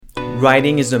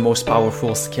Writing is the most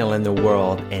powerful skill in the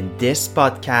world, and this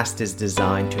podcast is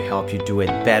designed to help you do it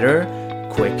better,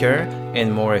 quicker,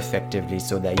 and more effectively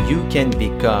so that you can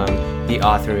become the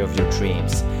author of your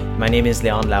dreams. My name is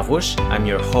Leon Larouche. I'm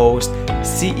your host,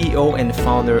 CEO, and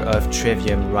founder of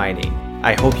Trivium Writing.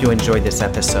 I hope you enjoyed this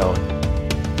episode.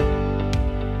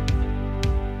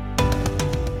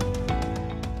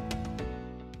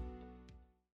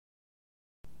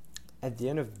 At the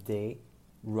end of the day,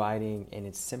 writing in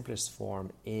its simplest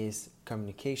form is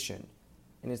communication.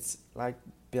 And it's like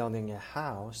building a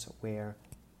house where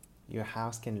your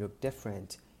house can look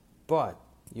different, but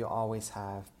you always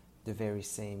have the very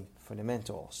same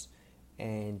fundamentals.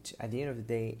 And at the end of the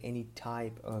day, any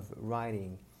type of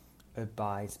writing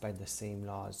abides by the same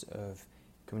laws of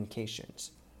communications,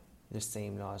 the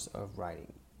same laws of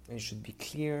writing. And it should be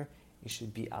clear, it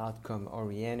should be outcome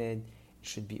oriented, it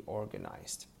should be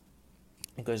organized.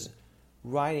 Because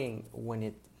writing, when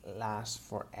it lasts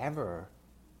forever,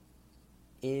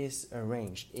 is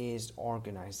arranged, is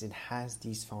organized. It has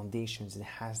these foundations, it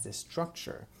has this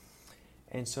structure.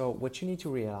 And so what you need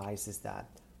to realize is that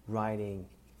writing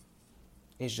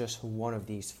is just one of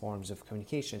these forms of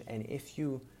communication. And if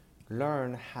you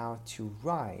learn how to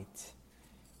write,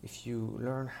 if you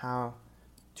learn how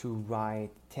to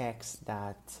write text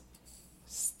that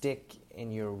stick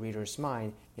in your reader's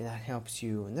mind, then that helps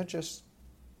you not just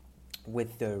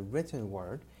with the written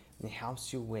word, it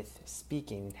helps you with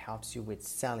speaking, it helps you with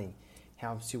selling, it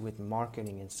helps you with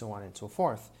marketing, and so on and so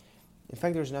forth. In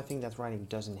fact, there's nothing that writing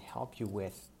doesn't help you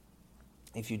with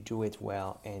if you do it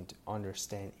well and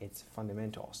understand its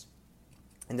fundamentals.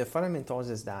 And the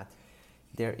fundamentals is that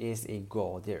there is a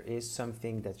goal, there is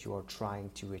something that you are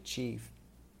trying to achieve.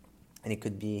 And it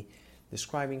could be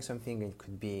describing something, it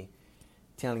could be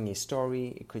telling a story,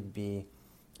 it could be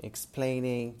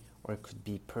explaining, or it could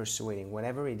be persuading.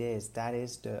 Whatever it is, that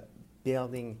is the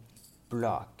building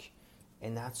block.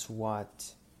 And that's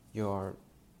what you're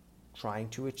trying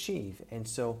to achieve. And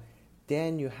so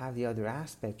then you have the other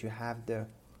aspect. You have the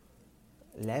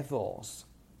levels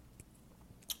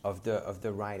of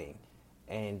the writing.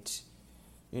 And,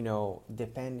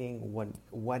 depending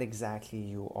what exactly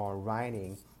you are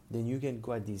writing, then you can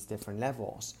go at these different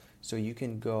levels. So you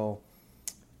can go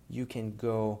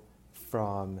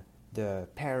from the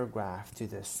paragraph to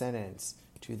the sentence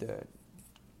to the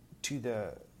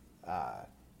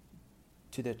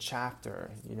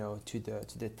chapter, to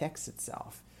the text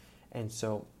itself. And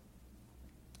so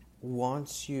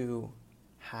once you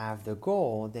have the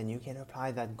goal, then you can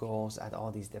apply that goals at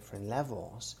all these different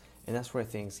levels. And that's where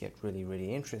things get really,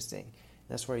 really interesting.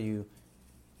 That's where you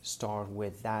start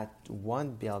with that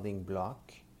one building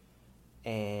block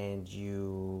and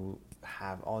you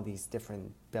have all these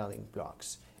different building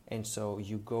blocks. And so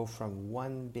you go from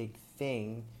one big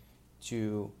thing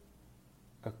to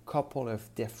a couple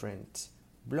of different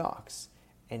blocks.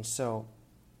 And so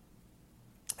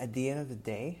at the end of the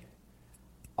day,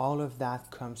 all of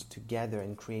that comes together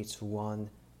and creates one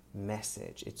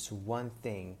message. It's one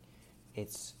thing.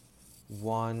 It's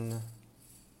one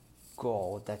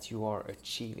goal that you are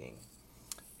achieving.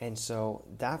 And so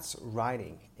that's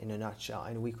writing in a nutshell.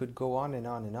 And we could go on and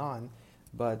on and on.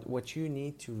 But what you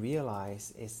need to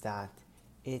realize is that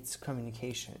it's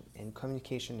communication, and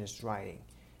communication is writing.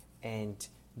 And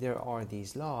there are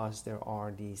these laws, there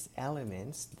are these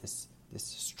elements, this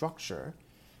structure,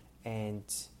 and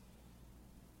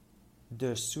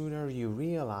the sooner you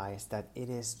realize that it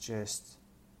is just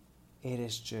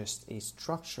a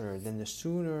structure, then the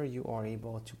sooner you are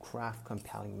able to craft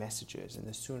compelling messages, and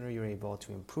the sooner you're able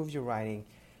to improve your writing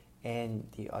and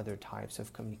the other types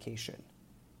of communication.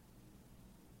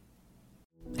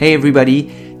 Hey everybody,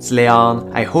 it's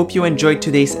Leon. I hope you enjoyed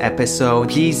today's episode.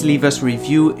 Please leave us a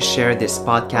review, share this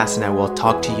podcast, and I will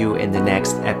talk to you in the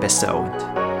next episode.